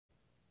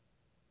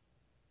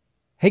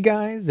Hey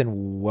guys,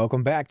 and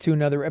welcome back to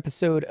another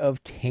episode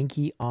of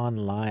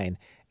Tankionline.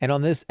 And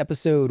on this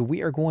episode,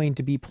 we are going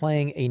to be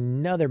playing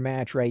another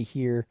match right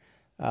here.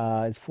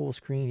 It's full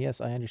screen.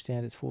 Yes, I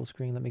understand it's full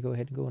screen. Let me go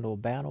ahead and go into a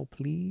battle,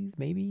 please.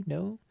 Maybe?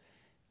 No?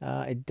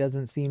 It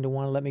doesn't seem to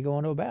want to let me go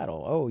into a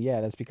battle. Oh, yeah,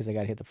 that's because I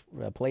got to hit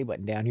the play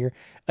button down here.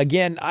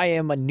 Again, I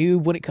am a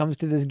noob when it comes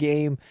to this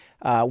game.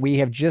 We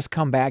have just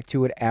come back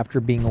to it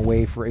after being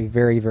away for a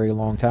very, very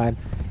long time.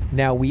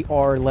 Now, we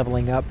are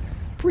leveling up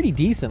pretty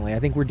decently. I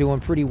think we're doing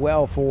pretty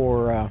well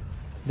for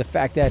the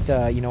fact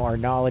that, you know, our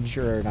knowledge,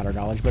 or not our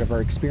knowledge, but of our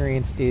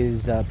experience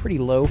is pretty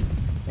low.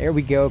 There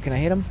we go. Can I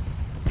hit him?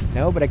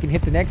 No, but I can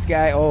hit the next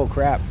guy. Oh,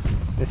 crap.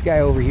 This guy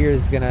over here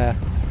is gonna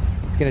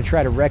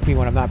try to wreck me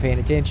when I'm not paying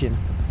attention.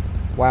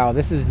 Wow,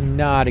 this is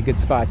not a good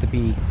spot to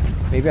be.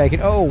 Maybe I can...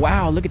 Oh,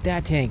 wow, look at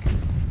that tank.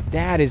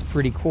 That is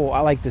pretty cool.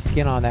 I like the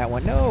skin on that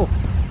one. No,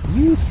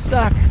 you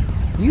suck.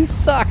 You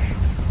suck.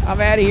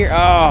 I'm out of here.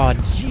 Oh,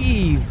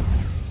 jeez.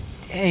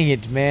 Dang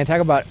it, man. Talk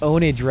about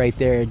ownage right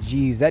there.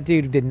 Jeez, that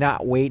dude did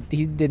not wait.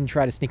 He didn't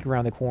try to sneak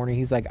around the corner.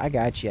 He's like, I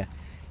got you.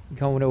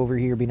 Coming over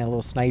here, being a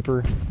little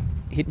sniper,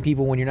 hitting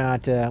people when you're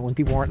not, when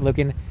people aren't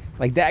looking.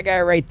 Like that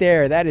guy right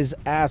there. That is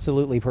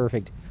absolutely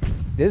perfect.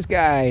 This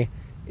guy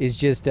is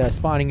just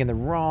spawning in the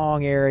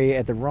wrong area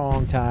at the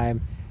wrong time.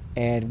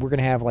 And we're going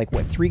to have, like,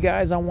 what, 3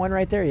 guys on one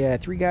right there? Yeah,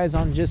 3 guys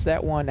on just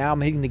that one. Now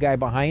I'm hitting the guy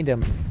behind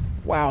him.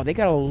 Wow, they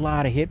got a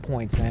lot of hit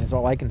points, man, is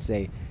all I can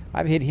say.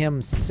 I've hit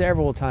him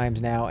several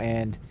times now,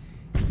 and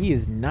he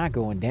is not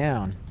going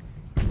down.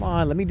 Come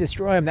on, let me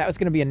destroy him. That was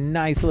going to be a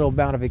nice little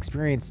bout of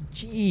experience.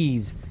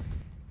 Jeez.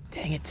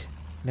 Dang it.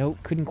 Nope,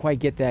 couldn't quite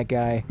get that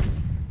guy.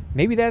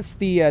 Maybe that's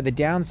the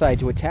downside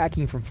to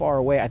attacking from far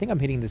away. I think I'm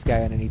hitting this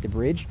guy underneath the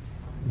bridge.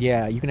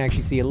 Yeah, you can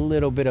actually see a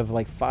little bit of,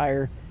 like,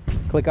 fire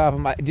click off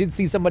him. I did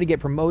see somebody get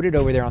promoted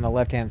over there on the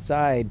left-hand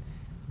side.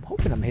 I'm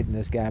hoping I'm hitting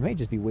this guy. I may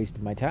just be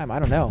wasting my time. I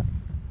don't know.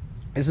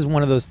 This is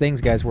one of those things,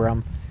 guys, where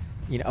I'm...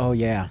 You know, oh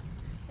yeah,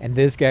 and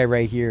this guy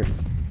right here,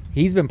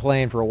 he's been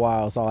playing for a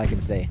while, is all I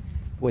can say.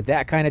 With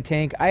that kind of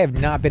tank, I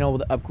have not been able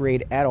to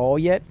upgrade at all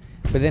yet,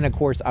 but then, of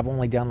course, I've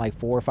only done like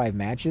 4 or 5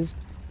 matches,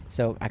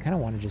 so I kind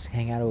of want to just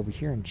hang out over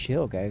here and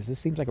chill, guys. This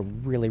seems like a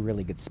really,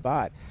 really good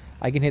spot.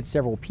 I can hit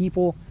several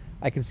people.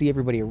 I can see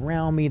everybody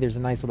around me. There's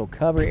a nice little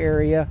cover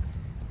area.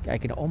 I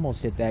can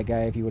almost hit that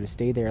guy if he would have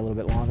stayed there a little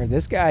bit longer.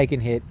 This guy I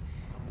can hit.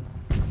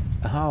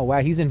 Oh,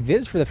 wow, he's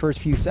invis for the first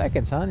few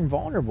seconds, huh?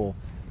 Invulnerable.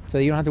 So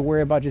you don't have to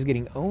worry about just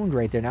getting owned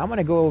right there. Now I'm going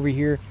to go over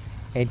here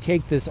and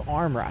take this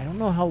armor. I don't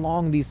know how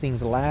long these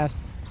things last,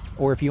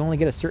 or if you only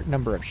get a certain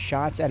number of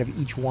shots out of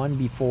each one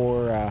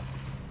before,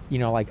 you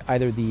know, like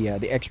either the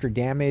extra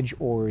damage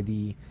or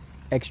the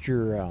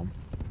extra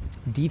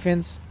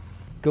defense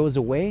goes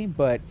away.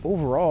 But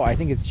overall, I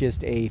think it's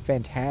just a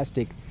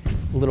fantastic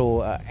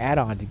little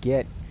add-on to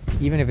get,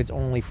 even if it's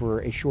only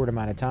for a short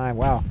amount of time.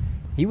 Wow,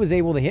 he was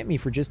able to hit me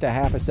for just a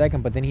half a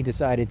second, but then he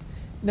decided...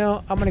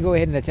 No, I'm going to go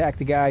ahead and attack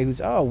the guy who's...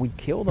 Oh, we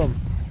killed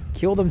him.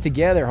 Killed him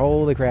together.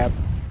 Holy crap.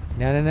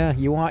 No, no, no.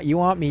 You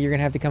want me. You're going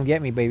to have to come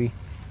get me, baby.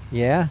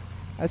 Yeah?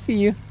 I see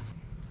you.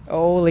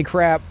 Holy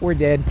crap. We're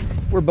dead.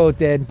 We're both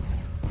dead.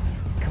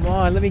 Come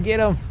on. Let me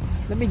get him.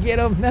 Let me get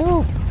him.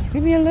 No.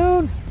 Leave me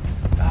alone.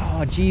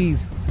 Oh,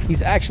 jeez.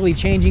 He's actually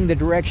changing the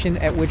direction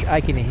at which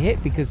I can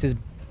hit because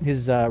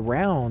his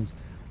rounds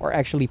are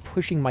actually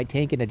pushing my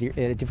tank in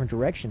a different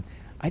direction.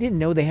 I didn't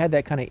know they had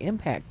that kind of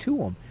impact to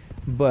them.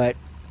 But...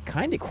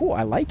 kind of cool.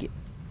 I like it.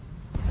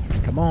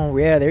 Come on.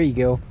 Yeah, there you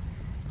go.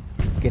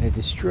 Gonna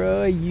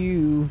destroy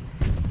you.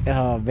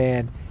 Oh,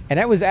 man. And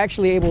I was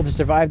actually able to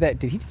survive that.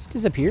 Did he just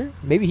disappear?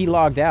 Maybe he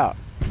logged out.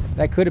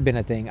 That could have been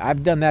a thing.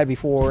 I've done that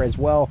before as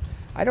well.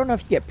 I don't know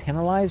if you get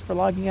penalized for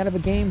logging out of a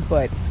game,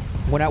 but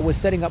when I was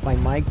setting up my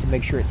mic to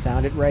make sure it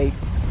sounded right,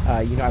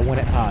 you know, I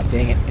wanted... Ah,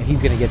 dang it. And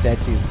he's gonna get that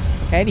too.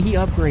 And he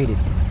upgraded.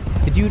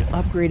 The dude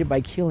upgraded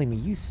by killing me.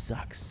 You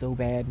suck so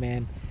bad,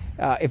 man.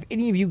 If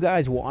any of you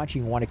guys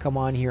watching want to come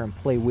on here and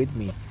play with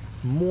me,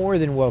 more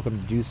than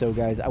welcome to do so,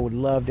 guys. I would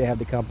love to have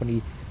the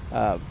company.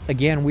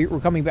 Again, we're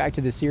coming back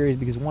to this series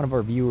because one of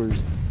our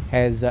viewers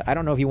has... I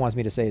don't know if he wants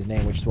me to say his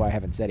name, which is why I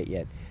haven't said it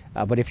yet.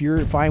 But if you're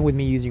fine with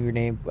me using your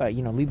name,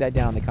 you know, leave that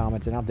down in the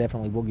comments, and I'll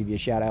definitely will give you a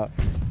shout-out.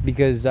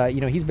 Because,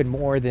 you know, he's been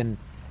more than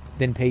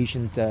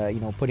patient,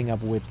 you know, putting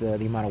up with the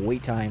amount of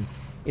wait time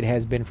it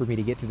has been for me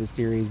to get to this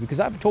series.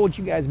 Because I've told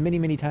you guys many,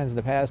 many times in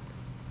the past,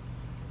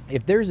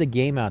 if there's a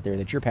game out there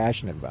that you're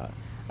passionate about,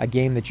 a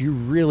game that you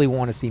really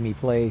want to see me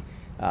play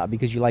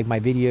because you like my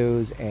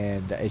videos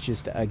and it's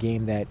just a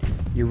game that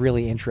you're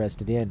really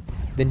interested in,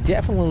 then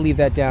definitely leave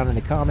that down in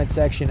the comment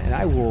section and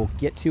I will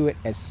get to it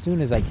as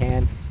soon as I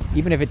can,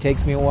 even if it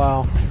takes me a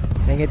while.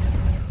 Dang it.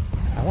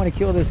 I want to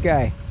kill this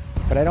guy,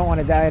 but I don't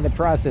want to die in the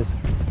process.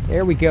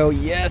 There we go.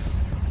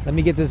 Yes. Let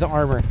me get this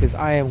armor because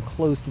I am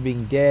close to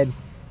being dead.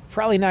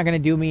 Probably not going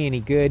to do me any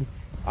good.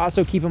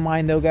 Also, keep in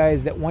mind, though,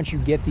 guys, that once you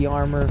get the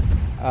armor...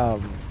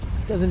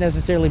 doesn't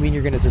necessarily mean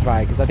you're going to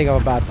survive, because I think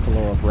I'm about to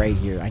blow up right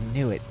here. I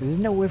knew it. There's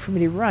nowhere for me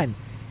to run.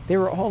 They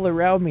were all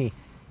around me.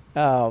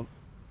 And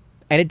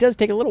it does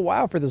take a little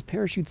while for those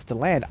parachutes to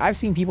land. I've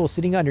seen people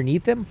sitting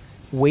underneath them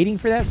waiting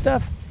for that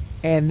stuff,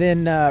 and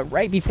then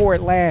right before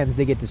it lands,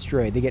 they get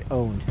destroyed. They get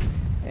owned.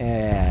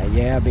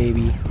 Yeah,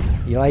 baby.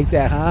 You like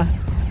that, huh?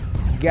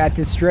 Got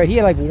destroyed. He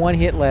had like 1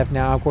 hit left.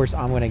 Now, of course,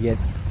 I'm going to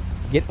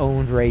get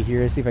owned right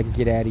here. Let's see if I can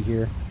get out of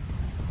here.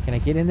 Can I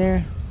get in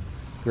there?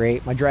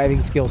 Great. My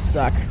driving skills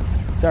suck.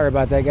 Sorry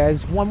about that,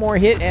 guys. 1 more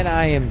hit, and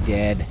I am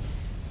dead.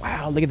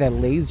 Wow, look at that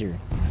laser.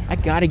 I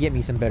got to get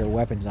me some better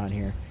weapons on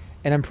here.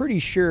 And I'm pretty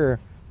sure...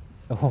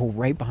 Oh,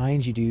 right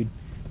behind you, dude.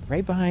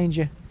 Right behind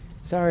you.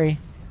 Sorry.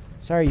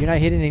 Sorry, you're not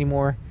hitting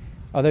anymore.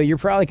 Although you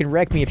probably can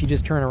wreck me if you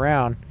just turn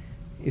around.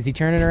 Is he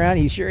turning around?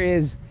 He sure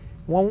is.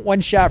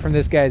 One shot from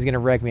this guy is going to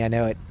wreck me. I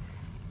know it.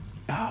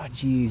 Oh,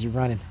 jeez, you're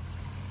running.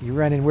 You're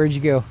running. Where'd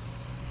you go?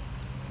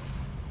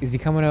 Is he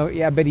coming over?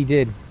 Yeah, I bet he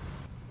did.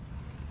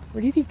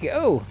 Where did he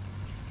go?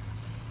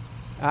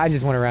 I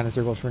just went around in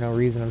circles for no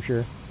reason, I'm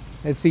sure.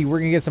 Let's see. We're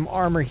going to get some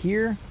armor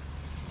here.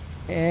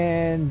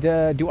 And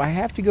do I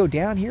have to go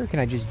down here? Can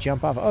I just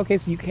jump off? Okay,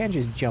 so you can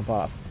just jump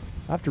off.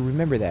 I'll have to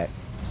remember that.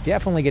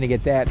 Definitely going to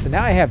get that. So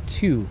now I have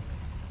two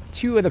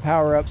of the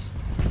power-ups.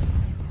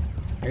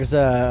 There's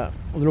a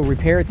little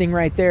repair thing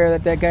right there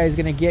that guy's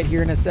going to get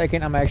here in a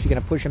second. I'm actually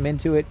going to push him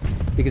into it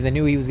because I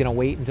knew he was going to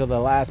wait until the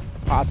last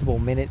possible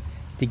minute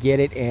to get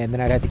it, and then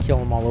I'd have to kill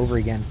him all over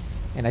again.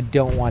 And I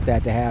don't want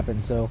that to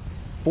happen, so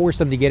force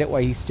him to get it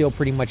while he's still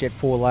pretty much at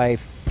full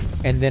life,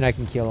 and then I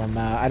can kill him.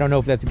 I don't know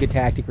if that's a good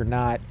tactic or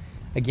not.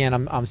 Again,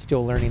 I'm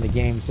still learning the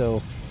game,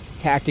 so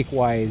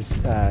tactic-wise,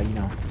 you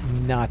know,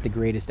 not the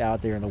greatest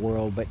out there in the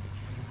world, but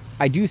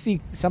I do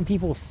see some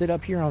people sit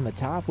up here on the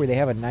top where they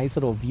have a nice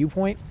little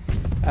viewpoint.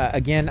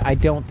 Again, I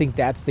don't think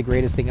that's the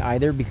greatest thing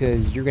either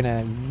because you're going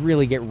to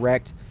really get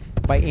wrecked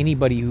by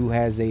anybody who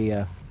has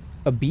a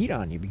beat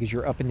on you because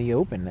you're up in the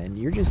open and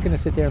you're just going to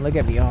sit there and look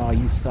at me. Oh,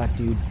 you suck,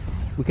 dude.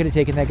 We could have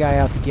taken that guy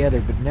out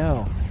together, but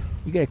no.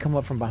 You got to come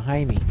up from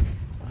behind me.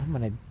 I'm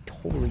going to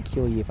totally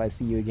kill you if I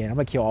see you again. I'm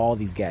going to kill all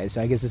these guys,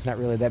 so I guess it's not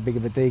really that big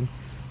of a thing.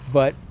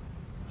 But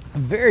a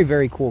very,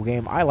 very cool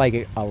game. I like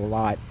it a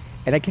lot.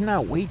 And I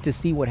cannot wait to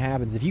see what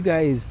happens. If you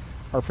guys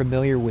are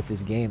familiar with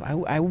this game,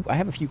 I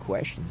have a few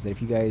questions that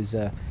if you guys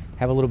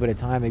have a little bit of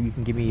time, maybe you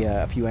can give me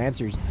a few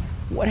answers.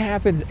 What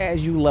happens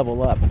as you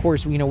level up? Of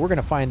course, you know, we're going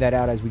to find that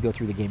out as we go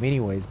through the game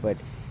anyways, but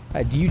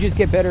do you just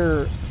get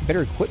better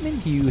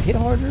equipment? Do you hit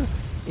harder?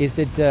 Is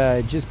it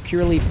just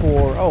purely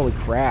for... Holy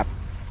crap.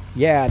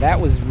 Yeah, that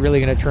was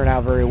really going to turn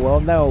out very well.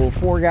 No,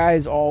 4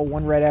 guys, all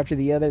one right after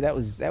the other. That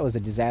was a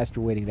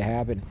disaster waiting to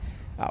happen.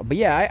 But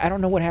yeah, I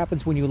don't know what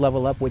happens when you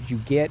level up, what you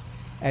get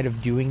out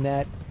of doing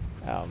that.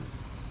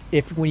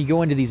 If when you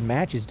go into these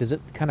matches, does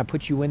it kind of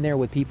put you in there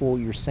with people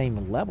your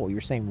same level, your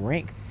same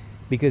rank?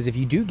 Because if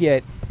you do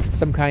get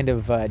some kind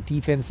of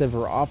defensive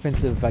or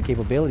offensive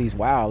capabilities,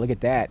 wow, look at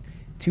that.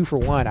 2 for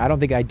 1. I don't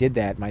think I did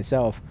that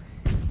myself.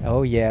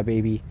 Oh yeah,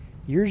 baby.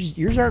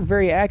 Yours aren't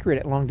very accurate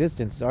at long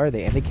distance, are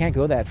they? And they can't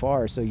go that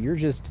far, so you're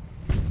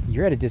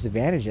at a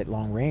disadvantage at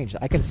long range.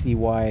 I can see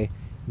why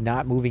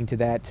not moving to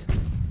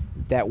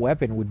that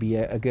weapon would be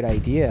a good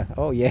idea.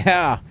 Oh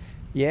yeah.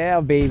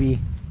 Yeah, baby.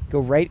 Go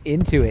right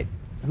into it.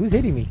 Who's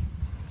hitting me?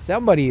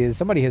 Somebody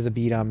has a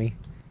beat on me.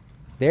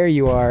 There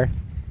you are.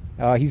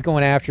 He's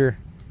going after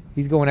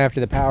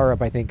the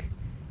power-up, I think.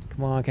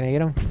 Come on, can I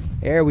hit him?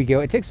 There we go.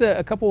 It takes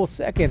a couple of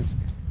seconds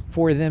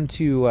for them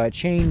to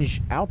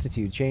change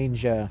altitude,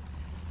 change,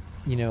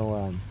 you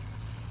know,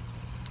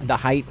 the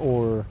height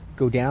or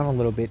go down a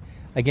little bit.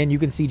 Again, you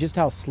can see just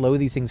how slow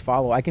these things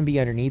follow. I can be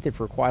underneath it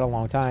for quite a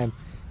long time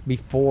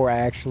before I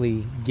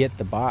actually get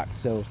the box.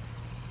 So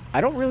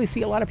I don't really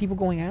see a lot of people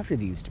going after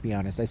these, to be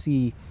honest. I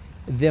see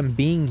them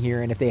being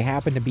here, and if they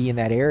happen to be in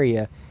that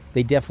area,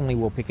 they definitely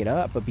will pick it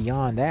up. But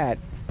beyond that,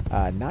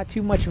 not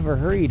too much of a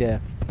hurry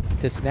to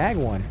snag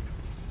one.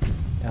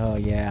 Oh,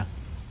 yeah.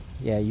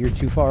 Yeah, you're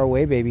too far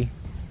away, baby.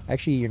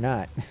 Actually, you're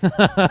not.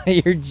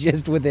 You're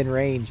just within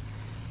range.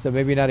 So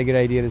maybe not a good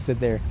idea to sit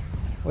there.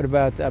 What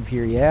about up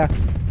here? Yeah?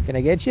 Can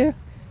I get you?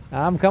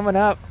 I'm coming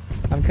up.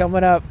 I'm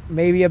coming up.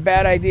 Maybe a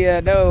bad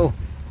idea. No.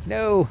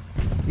 No.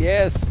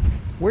 Yes.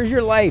 Where's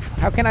your life?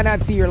 How can I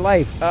not see your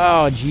life?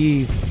 Oh,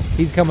 jeez.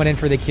 He's coming in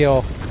for the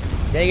kill.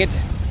 Dang it.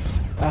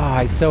 Oh,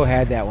 I so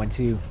had that one,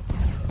 too.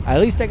 At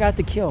least I got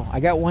the kill. I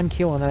got 1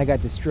 kill, and then I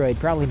got destroyed.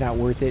 Probably not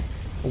worth it.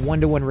 A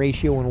 1-to-1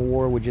 ratio in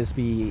war would just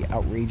be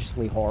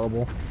outrageously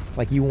horrible.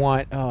 Like, you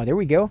want... Oh, there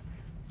we go.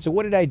 So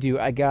what did I do?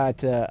 I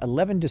got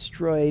 11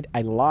 destroyed.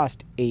 I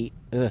lost 8.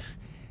 Ugh.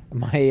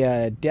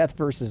 My death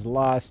versus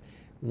loss,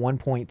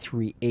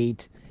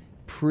 1.38.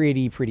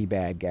 Pretty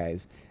bad,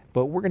 guys.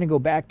 But we're going to go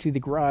back to the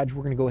garage.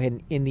 We're going to go ahead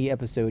and end the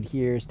episode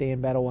here. Stay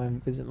in battle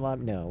and visit lab.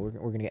 No,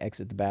 we're going to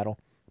exit the battle.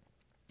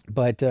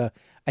 But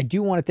I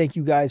do want to thank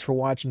you guys for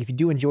watching. If you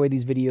do enjoy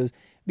these videos,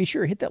 be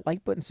sure to hit that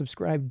like button,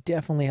 subscribe.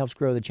 Definitely helps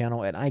grow the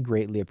channel, and I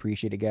greatly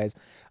appreciate it, guys.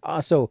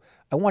 Also,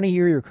 I want to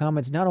hear your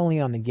comments not only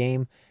on the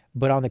game,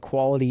 but on the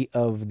quality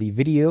of the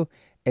video,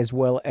 as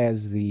well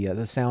as the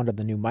sound of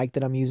the new mic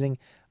that I'm using.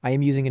 I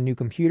am using a new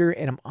computer,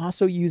 and I'm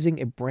also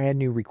using a brand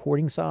new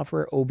recording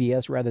software,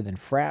 OBS rather than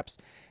Fraps.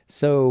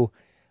 So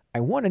I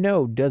want to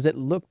know, does it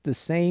look the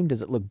same?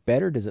 Does it look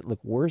better? Does it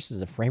look worse? Is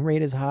the frame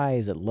rate as high?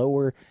 Is it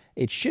lower?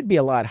 It should be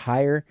a lot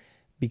higher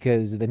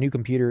because the new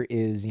computer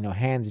is,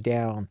 hands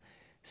down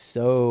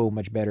so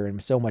much better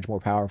and so much more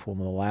powerful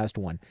than the last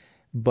one.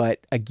 But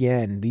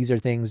again, these are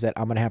things that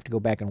I'm going to have to go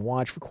back and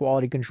watch for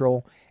quality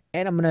control.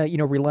 And I'm going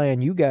to, rely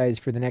on you guys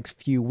for the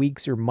next few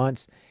weeks or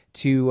months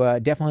to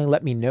definitely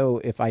let me know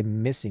if I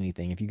miss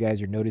anything. If you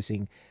guys are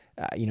noticing,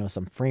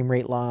 some frame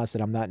rate loss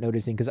that I'm not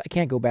noticing, because I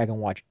can't go back and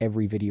watch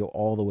every video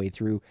all the way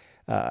through.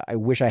 I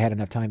wish I had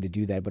enough time to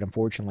do that, but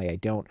unfortunately I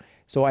don't.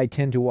 So I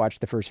tend to watch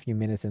the first few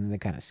minutes and then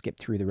kind of skip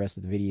through the rest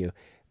of the video.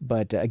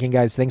 But again,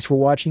 guys, thanks for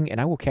watching,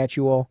 and I will catch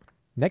you all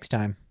next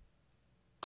time.